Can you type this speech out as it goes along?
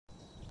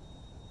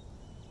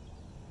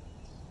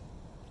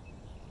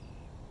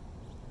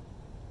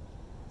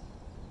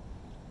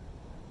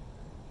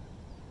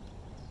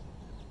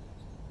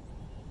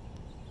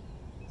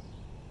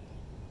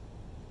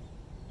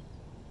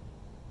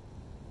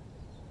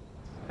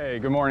Hey,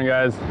 good morning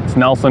guys. It's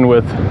Nelson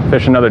with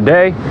Fish Another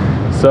Day.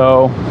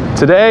 So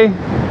today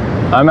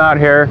I'm out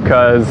here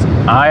because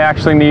I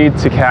actually need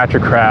to catch a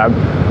crab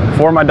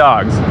for my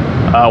dogs.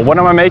 What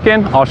am I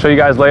making? I'll show you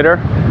guys later.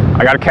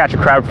 I gotta catch a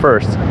crab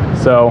first.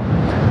 So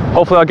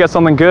hopefully I'll get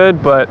something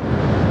good, but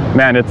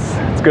man,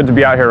 it's good to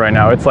be out here right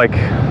now. It's like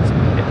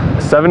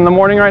 7 in the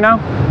morning right now.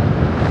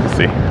 Let's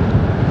see.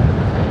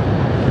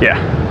 Yeah,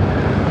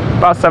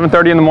 about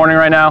 7:30 in the morning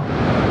right now.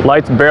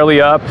 Lights barely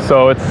up,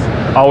 so it's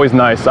always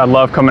nice. I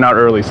love coming out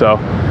early, so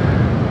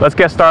let's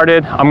get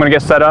started. I'm gonna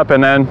get set up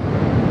and then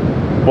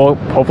we'll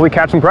hopefully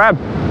catch some crab.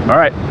 All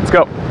right, let's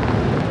go.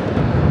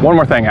 One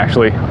more thing,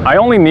 actually. I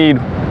only need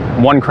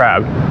one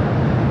crab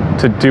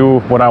to do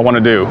what I want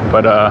to do,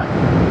 but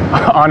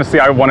honestly,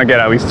 I want to get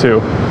at least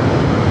 2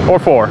 or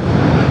 4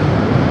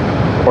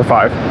 or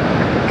 5.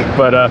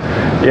 But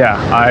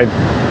yeah,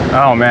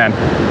 oh man,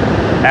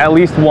 at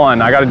least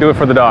one. I got to do it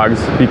for the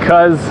dogs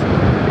because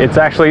it's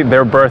actually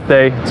their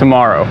birthday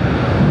tomorrow.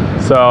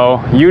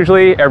 So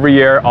usually every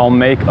year I'll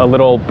make a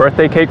little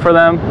birthday cake for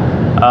them.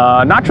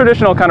 Not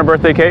traditional kind of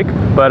birthday cake,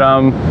 but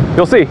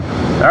you'll see.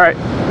 All right.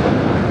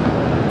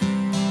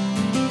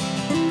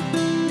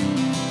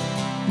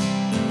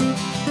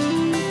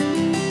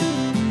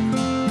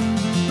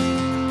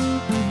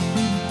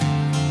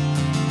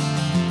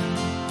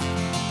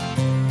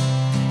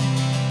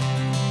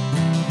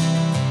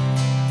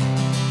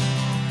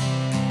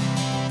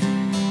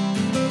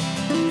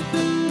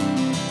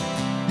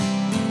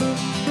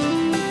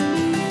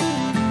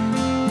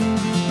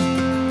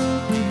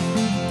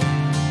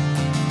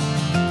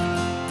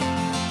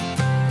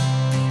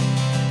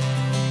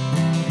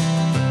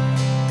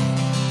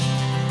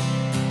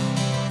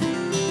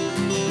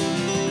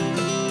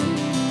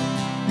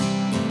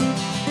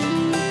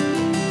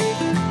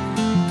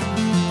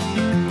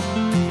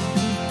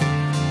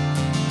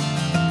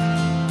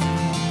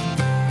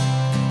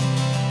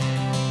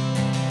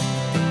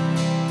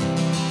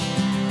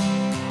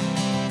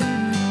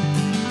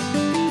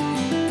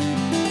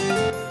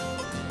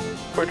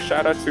 Quick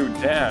shout out to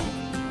Dan,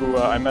 who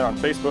I met on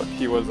Facebook.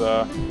 He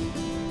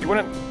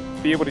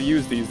wouldn't be able to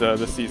use these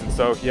this season,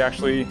 so he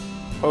actually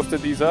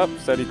posted these up,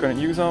 said he couldn't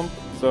use them,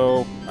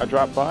 so I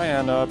dropped by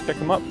and picked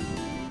them up.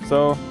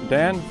 So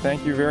Dan,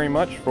 thank you very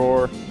much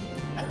for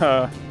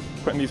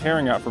putting these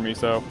herring out for me.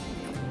 So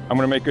I'm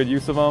gonna make good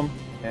use of them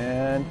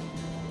and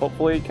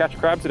hopefully catch a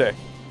crab today.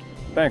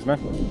 Thanks, man.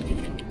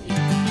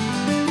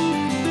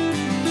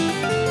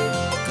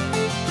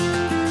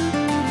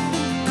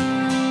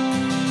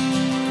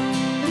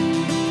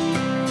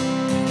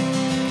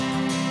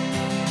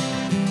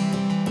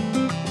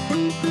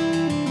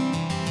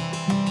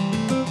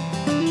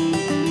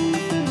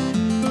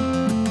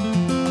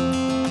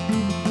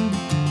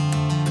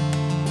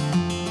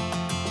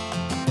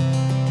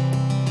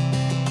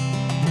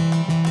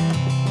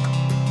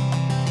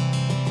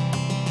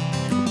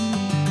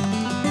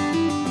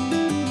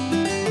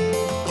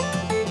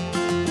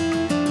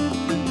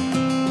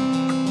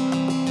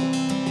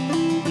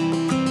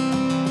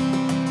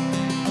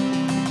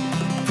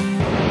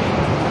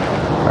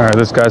 All right,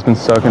 this guy's been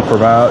soaking for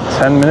about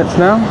 10 minutes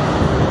now.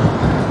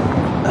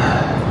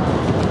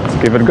 Let's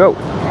give it a go.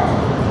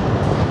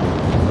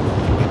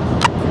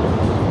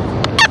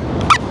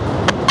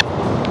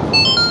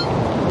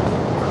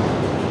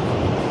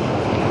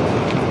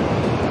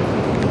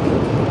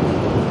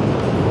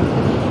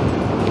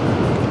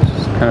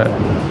 Just kind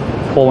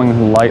of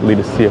pulling lightly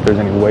to see if there's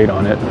any weight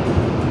on it.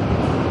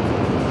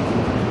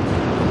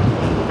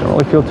 Don't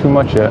really feel too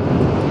much yet.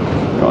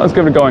 Well, let's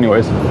give it a go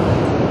anyways.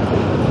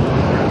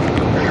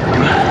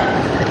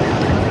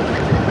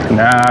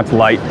 Nah, it's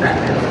light.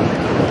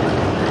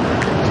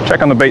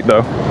 Check on the bait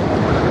though.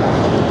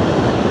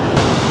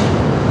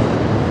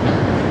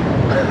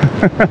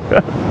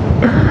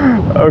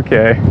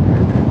 Okay.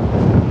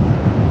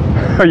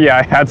 Oh yeah,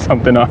 I had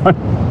something on.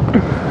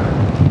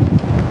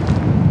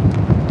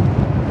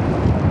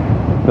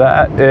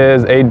 That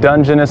is a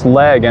Dungeness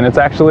leg, and it's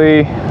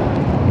actually,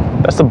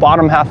 that's the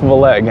bottom half of a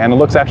leg, and it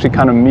looks actually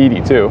kind of meaty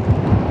too.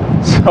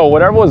 So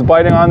whatever was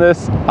biting on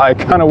this, I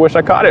kind of wish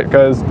I caught it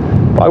because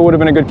probably would have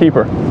been a good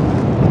keeper.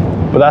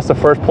 But that's the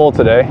first pull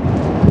today.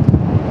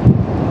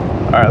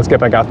 All right, let's get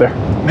back out there.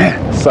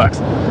 Man, it sucks.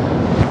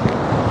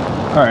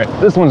 All right,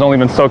 this one's only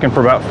been soaking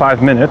for about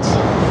 5 minutes,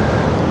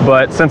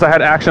 but since I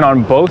had action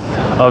on both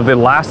of the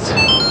last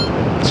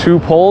 2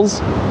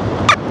 pulls,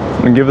 I'm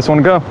gonna give this one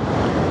a go.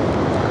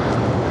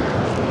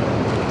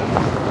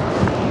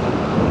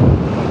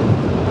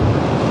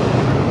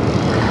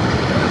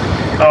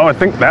 Oh, I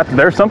think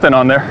there's something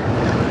on there.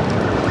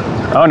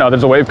 Oh no,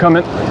 there's a wave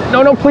coming.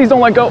 No, no, please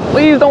don't let go.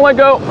 Please don't let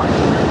go.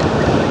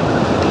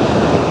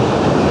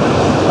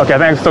 Okay, I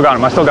think I still got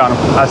him. I still got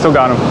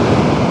him.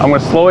 I'm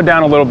gonna slow it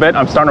down a little bit.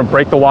 I'm starting to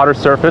break the water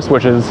surface,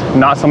 which is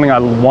not something I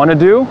wanna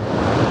do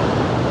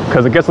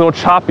because it gets a little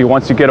choppy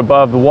once you get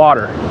above the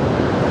water.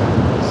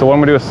 So what I'm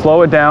gonna do is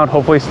slow it down,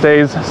 hopefully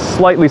stays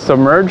slightly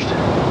submerged.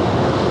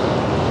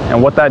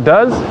 And what that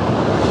does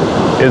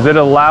is it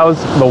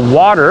allows the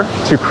water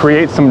to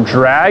create some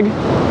drag,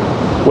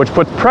 which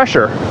puts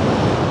pressure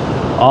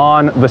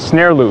on the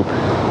snare loop,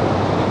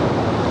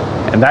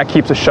 and that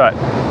keeps it shut.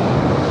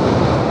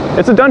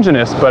 It's a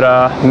Dungeness, but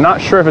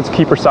not sure if it's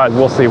keeper size.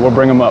 We'll see. We'll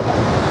bring them up.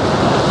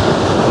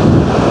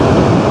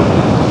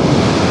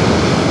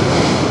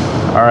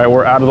 All right,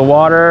 we're out of the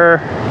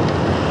water.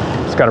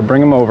 Just got to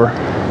bring them over.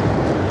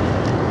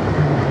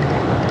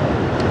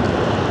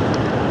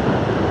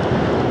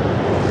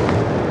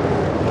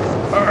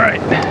 All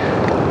right.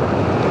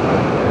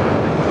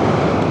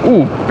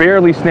 Ooh,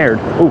 barely snared.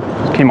 Ooh,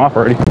 it came off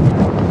already.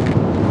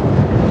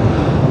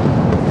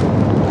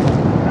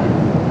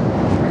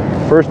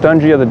 First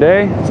dungie of the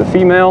day. It's a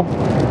female.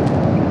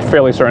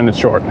 Fairly certain it's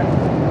short,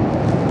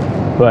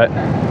 but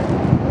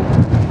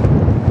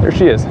there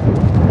she is.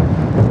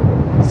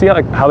 See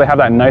how they have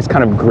that nice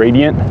kind of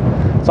gradient?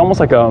 It's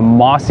almost like a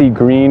mossy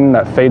green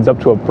that fades up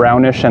to a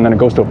brownish and then it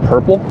goes to a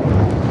purple.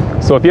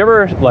 So if you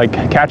ever like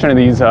catch any of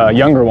these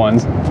younger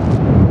ones,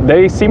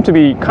 they seem to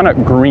be kind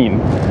of green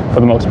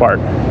for the most part.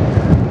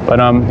 But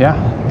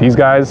yeah, these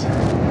guys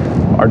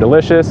are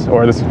delicious.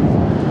 Or this,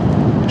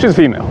 she's a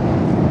female.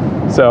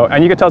 So,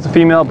 and you can tell it's a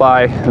female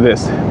by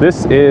this.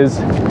 This is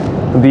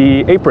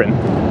the apron.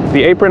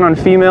 The apron on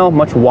female,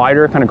 much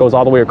wider, kind of goes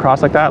all the way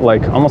across like that,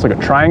 like almost like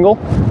a triangle,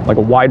 like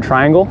a wide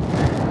triangle.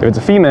 If it's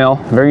a female,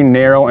 very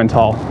narrow and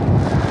tall.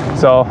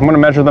 So I'm gonna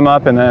measure them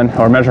up and then,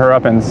 or measure her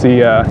up and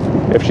see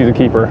if she's a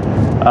keeper.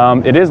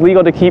 It is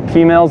legal to keep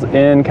females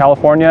in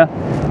California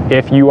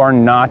if you are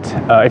not,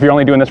 if you're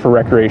only doing this for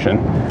recreation.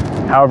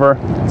 However,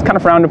 it's kind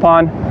of frowned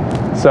upon.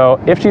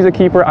 So if she's a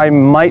keeper, I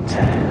might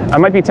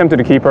be tempted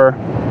to keep her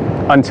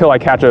until I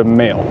catch a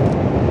male.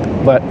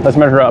 But let's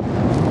measure up.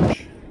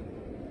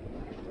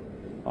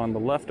 On the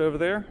left over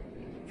there,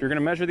 if you're gonna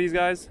measure these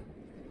guys,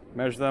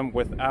 measure them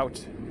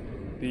without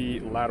the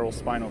lateral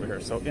spine over here.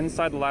 So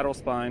inside the lateral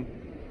spine,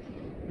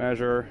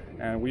 measure,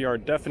 and we are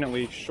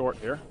definitely short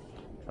here.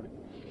 Try to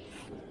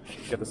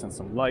get this in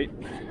some light,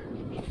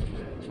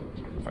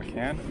 if I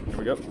can. Here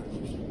we go.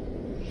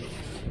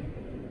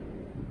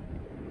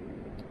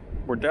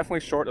 We're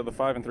definitely short of the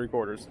 5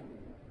 3/4.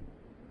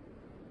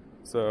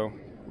 So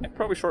yeah,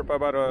 probably short by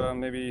about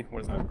maybe,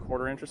 what is that,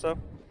 1/4 inch or so.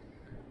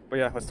 But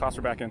yeah, let's toss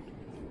her back in.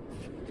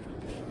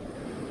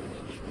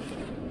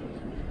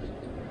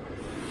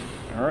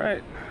 All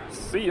right,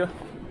 see ya.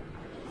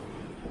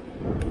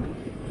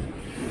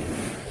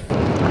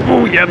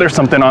 Oh yeah, there's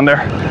something on there.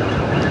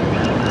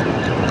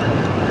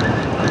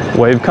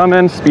 Wave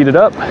coming, speed it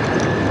up.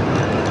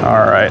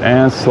 All right,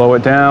 and slow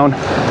it down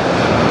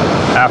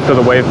after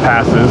the wave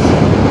passes.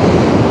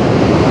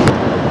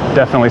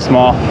 Definitely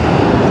small.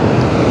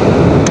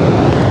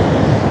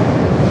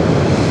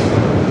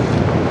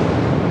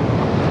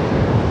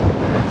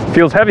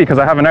 Feels heavy because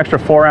I have an extra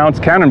 4-ounce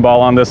cannonball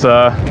on this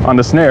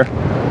snare.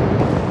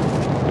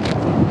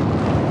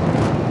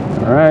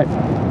 All right.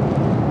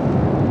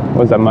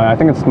 What is that? I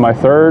think it's my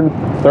third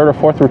or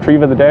fourth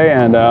retrieve of the day,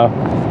 and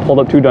pulled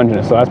up 2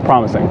 Dungeness, so that's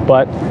promising.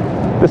 But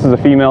this is a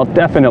female,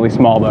 definitely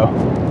small though.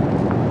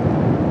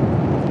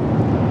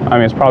 I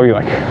mean, it's probably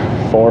like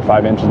 4 or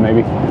 5 inches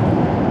maybe.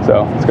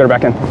 So let's get her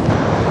back in.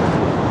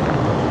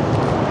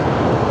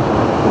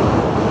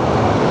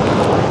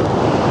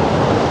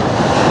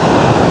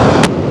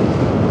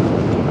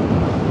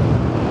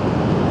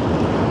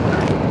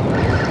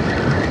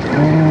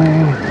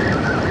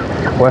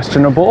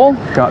 Questionable,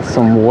 got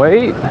some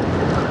weight,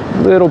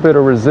 little bit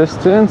of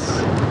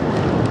resistance.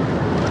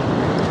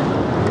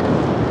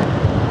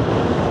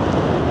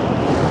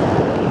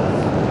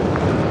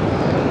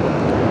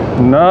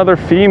 Another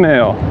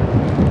female.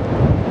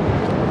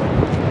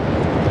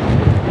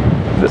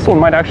 This one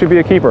might actually be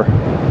a keeper.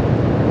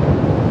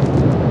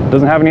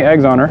 Doesn't have any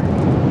eggs on her.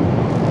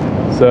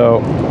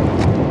 So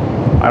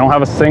I don't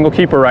have a single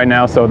keeper right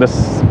now, so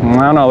this, I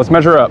don't know, let's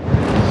measure up.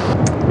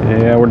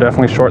 Yeah, we're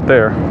definitely short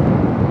there.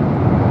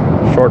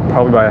 Short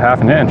probably by a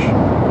 1/2 inch.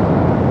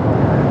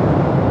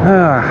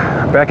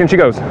 Back in she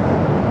goes.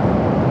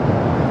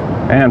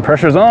 And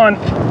pressure's on.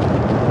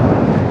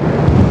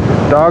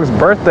 Dog's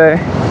birthday.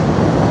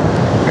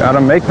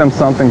 Gotta make them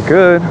something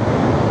good.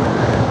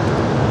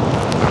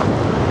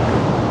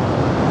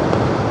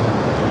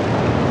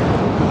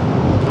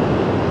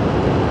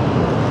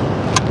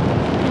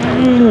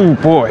 Ooh,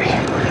 boy.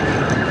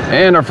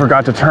 And I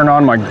forgot to turn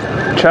on my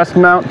chest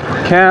mount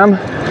cam.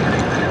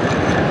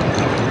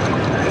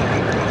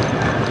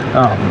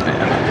 Oh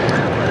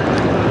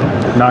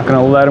man, not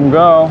gonna let him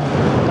go.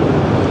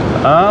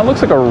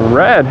 Looks like a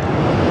red,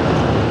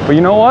 but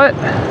you know what?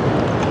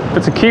 If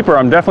it's a keeper,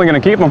 I'm definitely gonna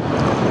keep him.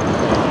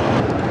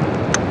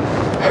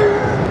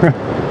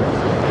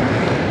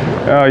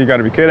 Oh, you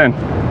gotta be kidding.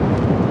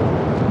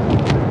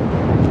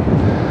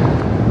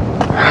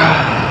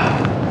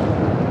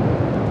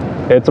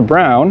 It's a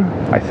brown,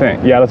 I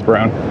think. Yeah, that's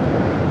brown.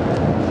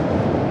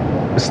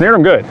 Snared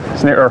him good,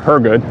 or her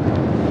good.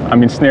 I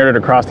mean, snared it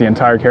across the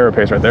entire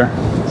carapace right there.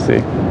 Let's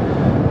see.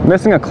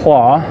 Missing a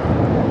claw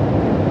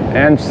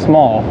and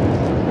small.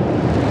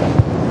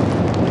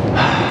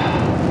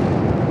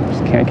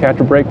 Just can't catch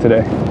a break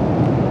today.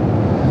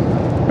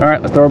 All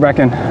right, let's throw her back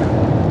in.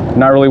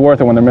 Not really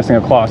worth it when they're missing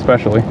a claw,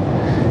 especially.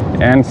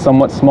 and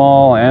somewhat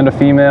small, and a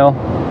female.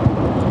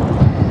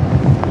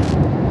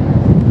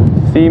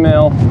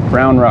 Female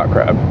brown rock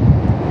crab.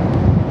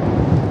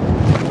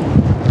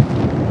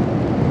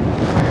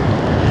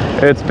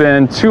 It's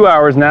been 2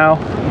 hours now.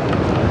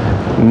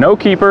 No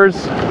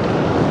keepers.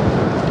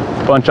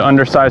 Bunch of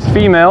undersized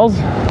females.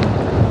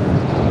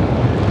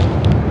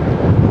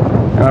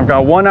 And I've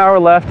got 1 hour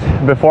left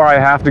before I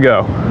have to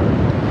go.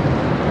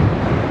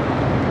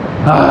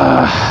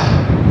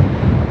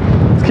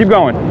 Let's keep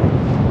going.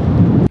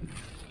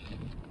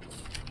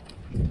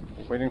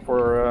 Waiting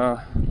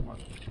for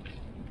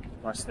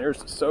my snares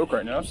to soak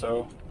right now,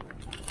 so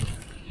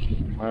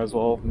might as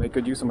well make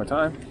good use of my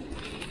time.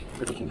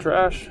 Pick up some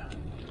trash.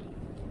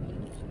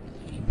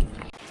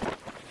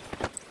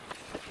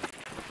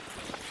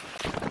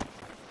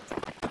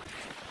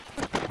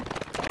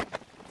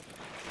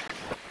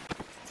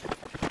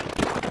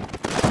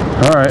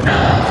 All right,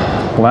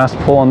 last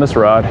pull on this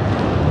rod.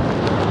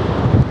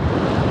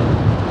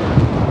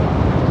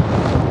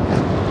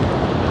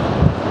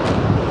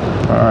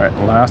 All right,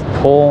 last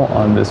pull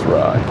on this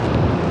rod.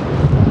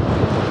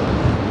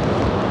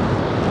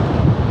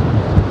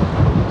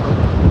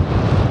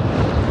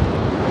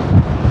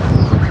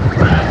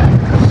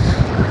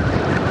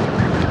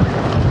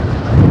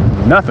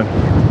 Nothing.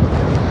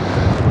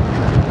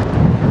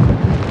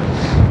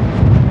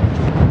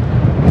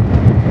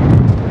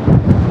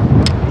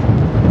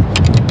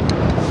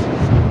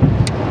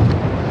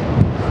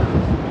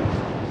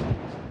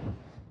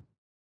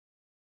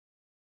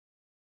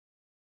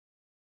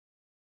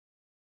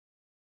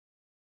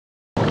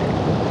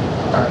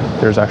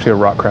 There's actually a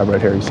rock crab right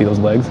here. You see those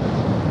legs?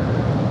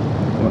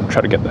 I'm gonna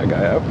try to get that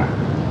guy out.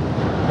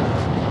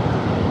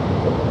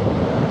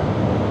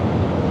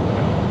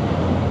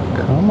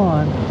 Come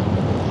on.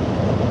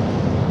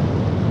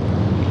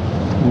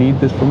 Need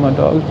this for my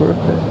dog's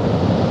birthday.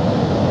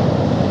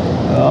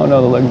 Oh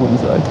no, the legs went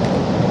inside.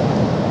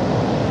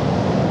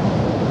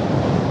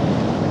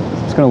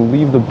 It's gonna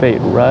leave the bait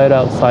right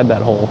outside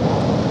that hole.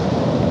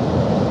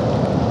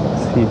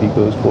 Let's see if he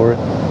goes for it.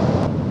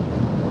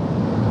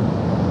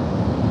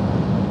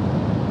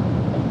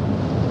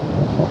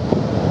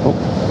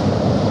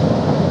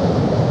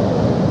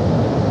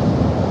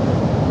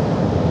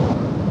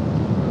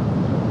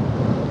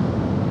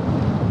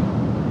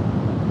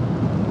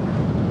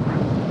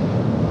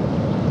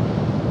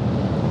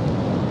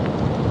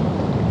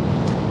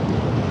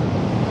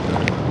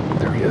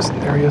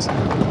 There he is.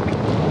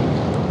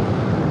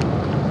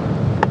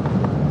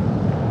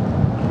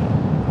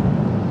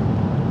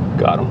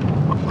 Got him.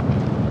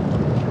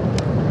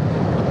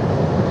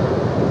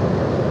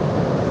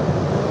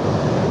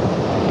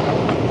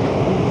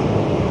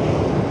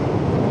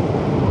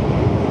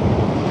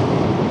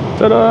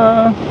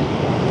 Ta-da!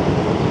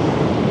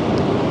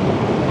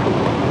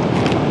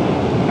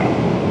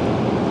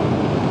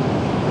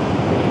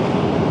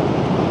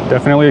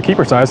 Definitely a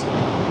keeper size. It's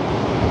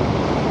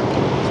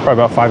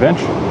probably about 5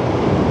 inch.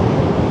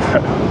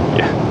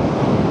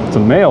 Yeah, it's a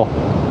male.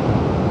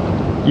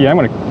 Yeah, I'm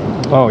gonna,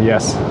 oh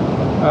yes.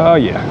 Oh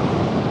yeah.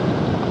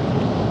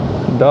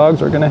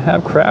 Dogs are gonna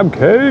have crab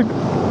cake.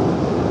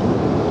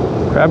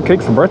 Crab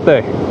cake for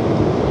birthday.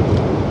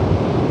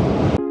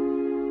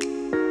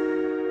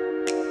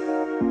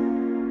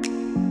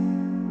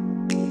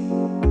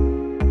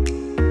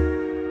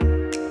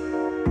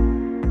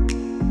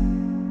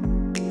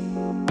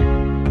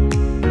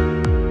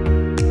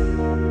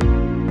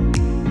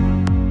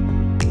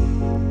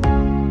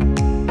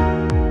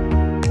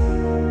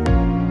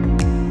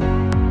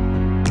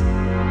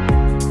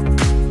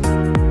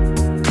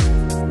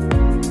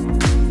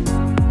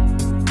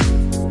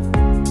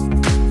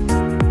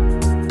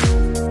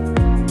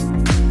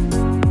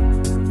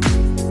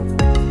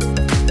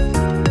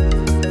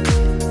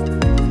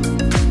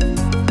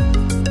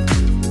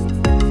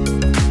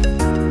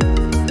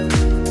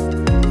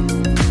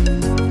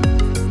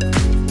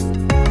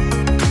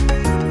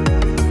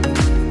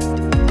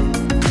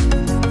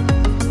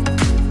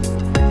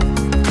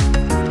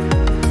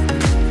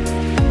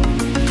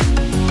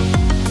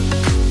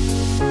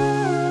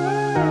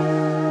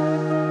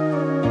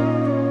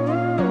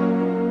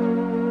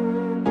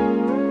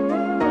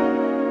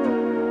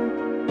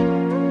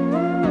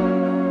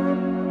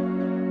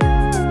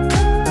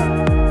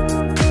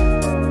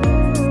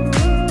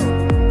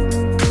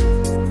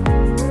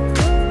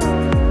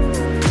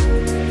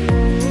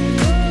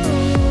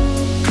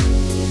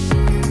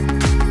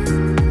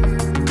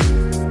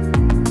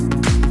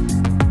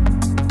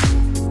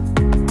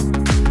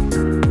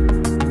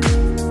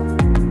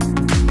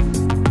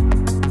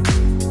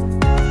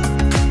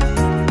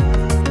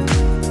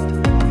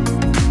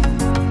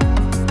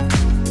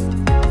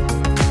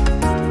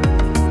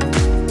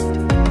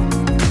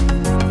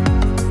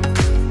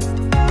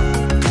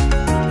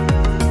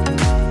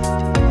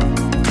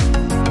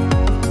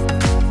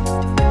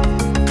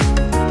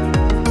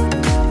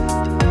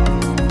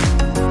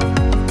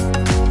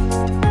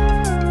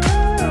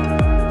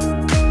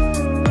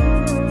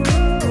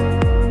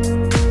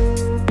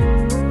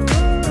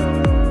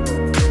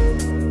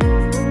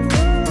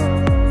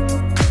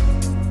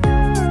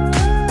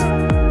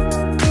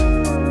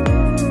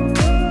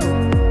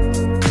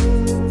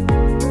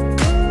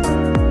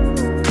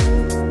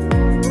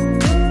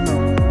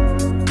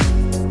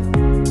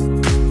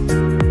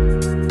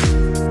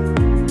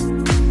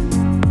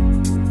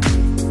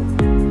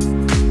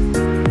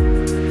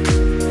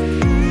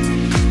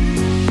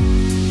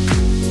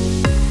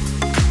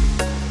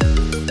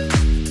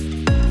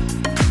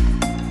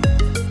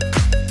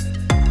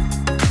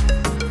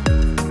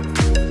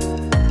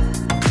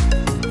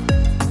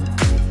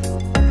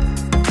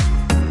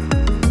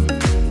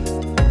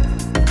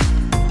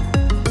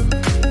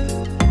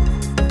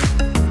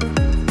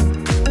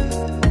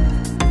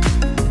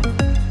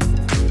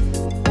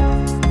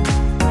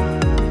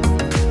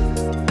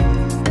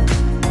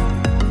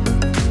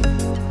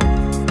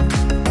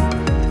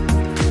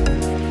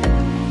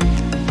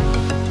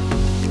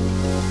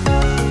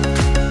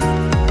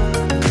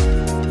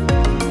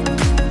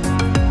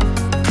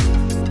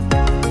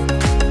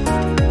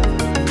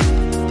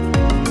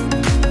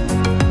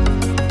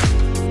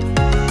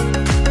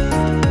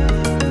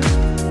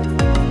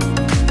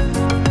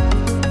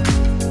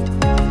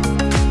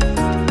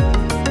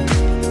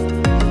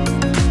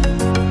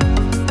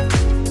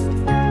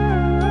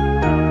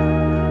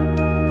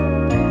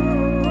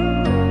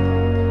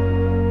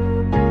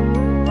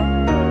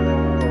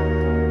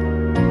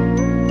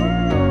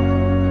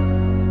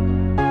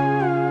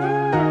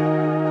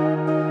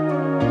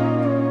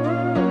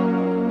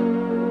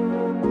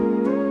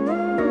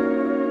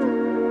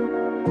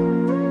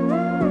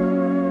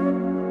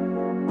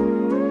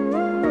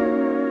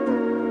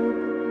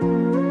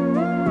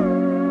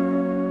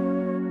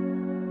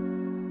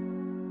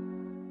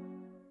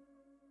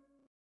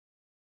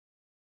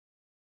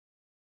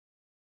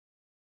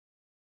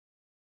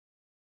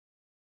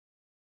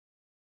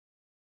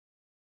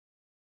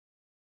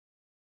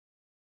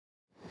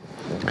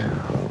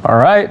 All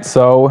right,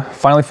 so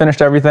finally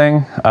finished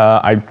everything.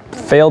 I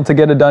failed to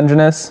get a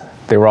Dungeness.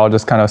 They were all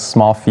just kind of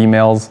small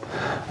females,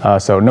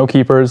 so no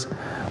keepers.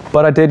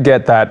 But I did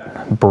get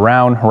that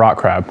brown rock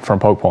crab from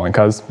poke pulling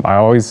because I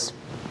always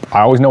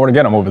know where to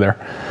get them over there.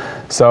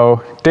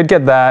 So did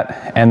get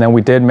that, and then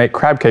we did make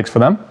crab cakes for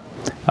them.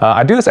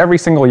 I do this every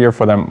single year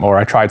for them, or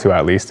I try to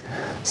at least.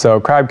 So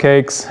crab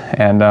cakes,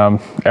 and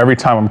every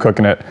time I'm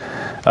cooking it,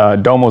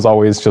 Domo's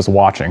always just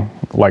watching,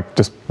 like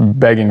just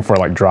begging for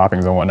like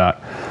droppings and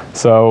whatnot.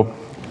 So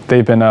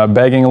they've been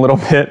begging a little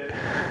bit,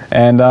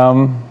 and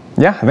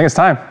yeah, I think it's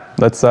time.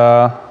 Let's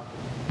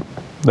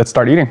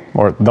start eating,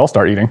 or they'll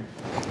start eating.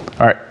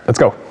 All right, let's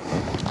go.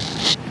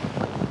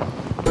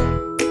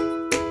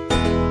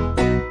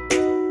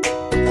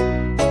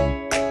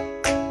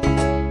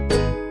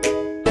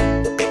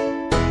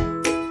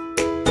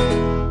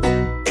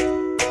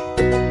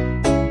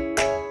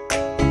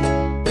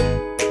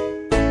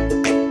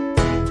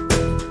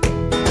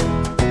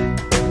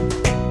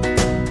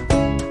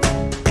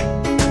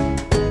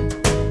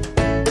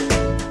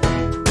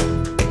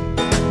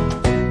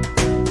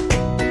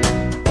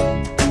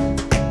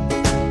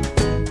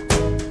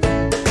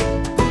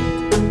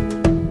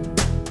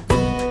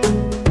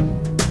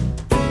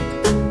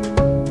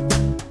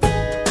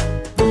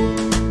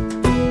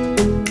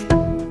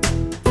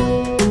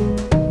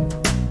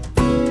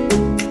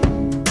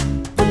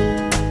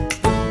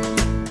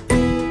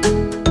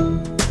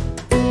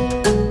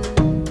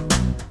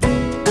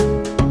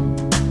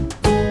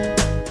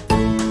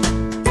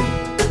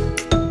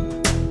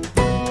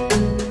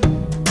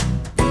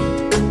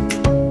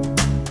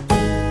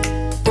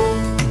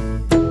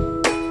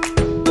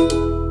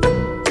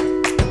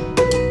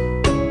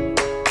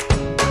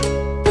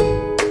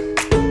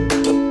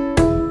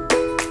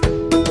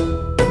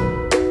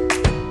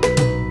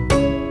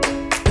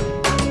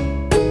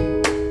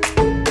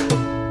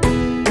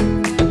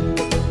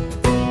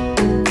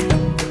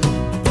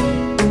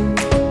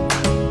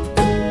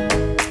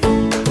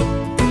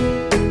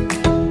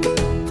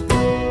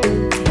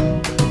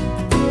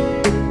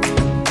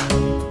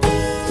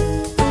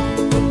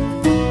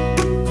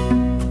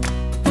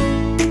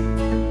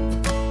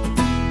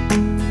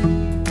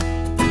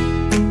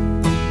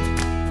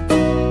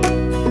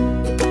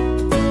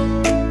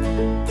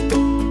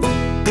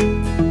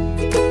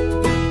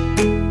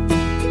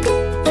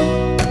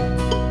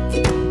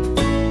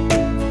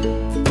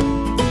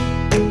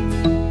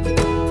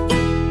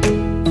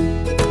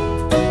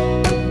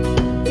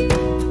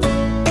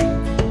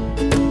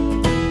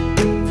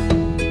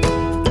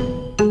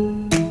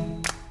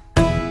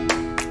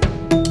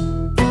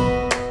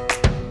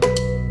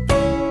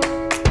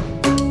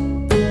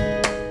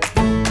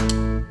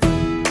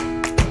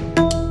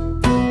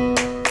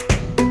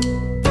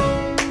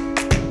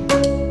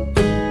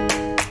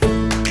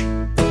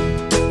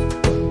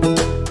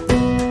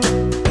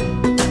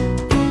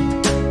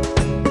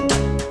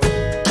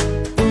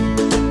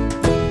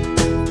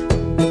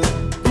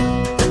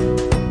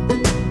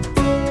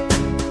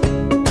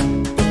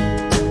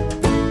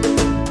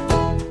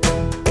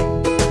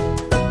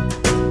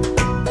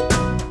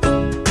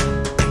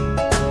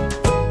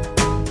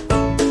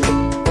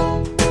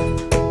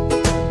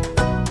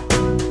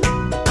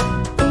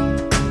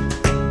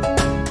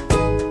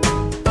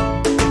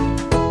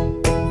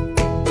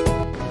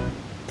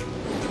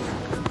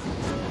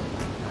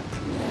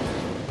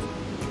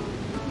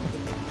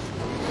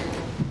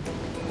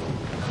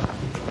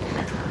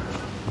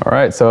 All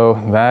right, so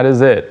that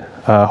is it.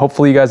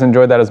 Hopefully you guys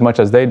enjoyed that as much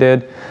as they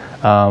did,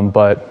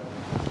 but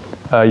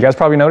you guys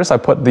probably noticed I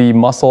put the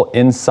mussel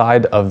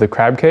inside of the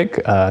crab cake.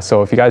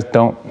 So if you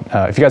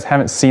guys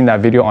haven't seen that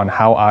video on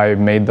how I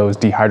made those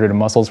dehydrated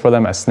mussels for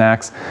them as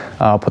snacks,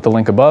 I'll put the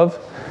link above.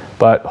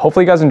 But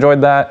hopefully you guys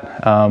enjoyed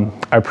that. I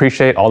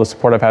appreciate all the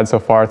support I've had so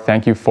far.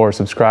 Thank you for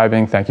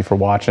subscribing. Thank you for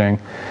watching.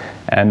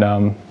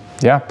 And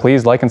yeah,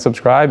 please like and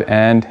subscribe,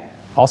 and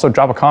also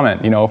drop a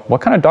comment. You know,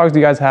 what kind of dogs do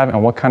you guys have,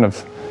 and what kind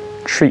of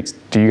treats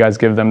do you guys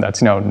give them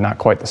that's, you know, not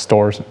quite the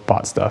stores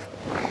bought stuff?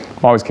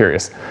 I'm always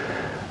curious.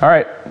 All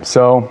right,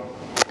 so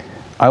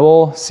I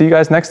will see you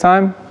guys next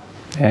time,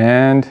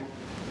 and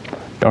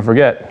don't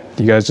forget,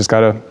 you guys just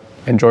gotta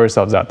enjoy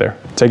yourselves out there.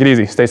 Take it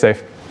easy, stay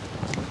safe.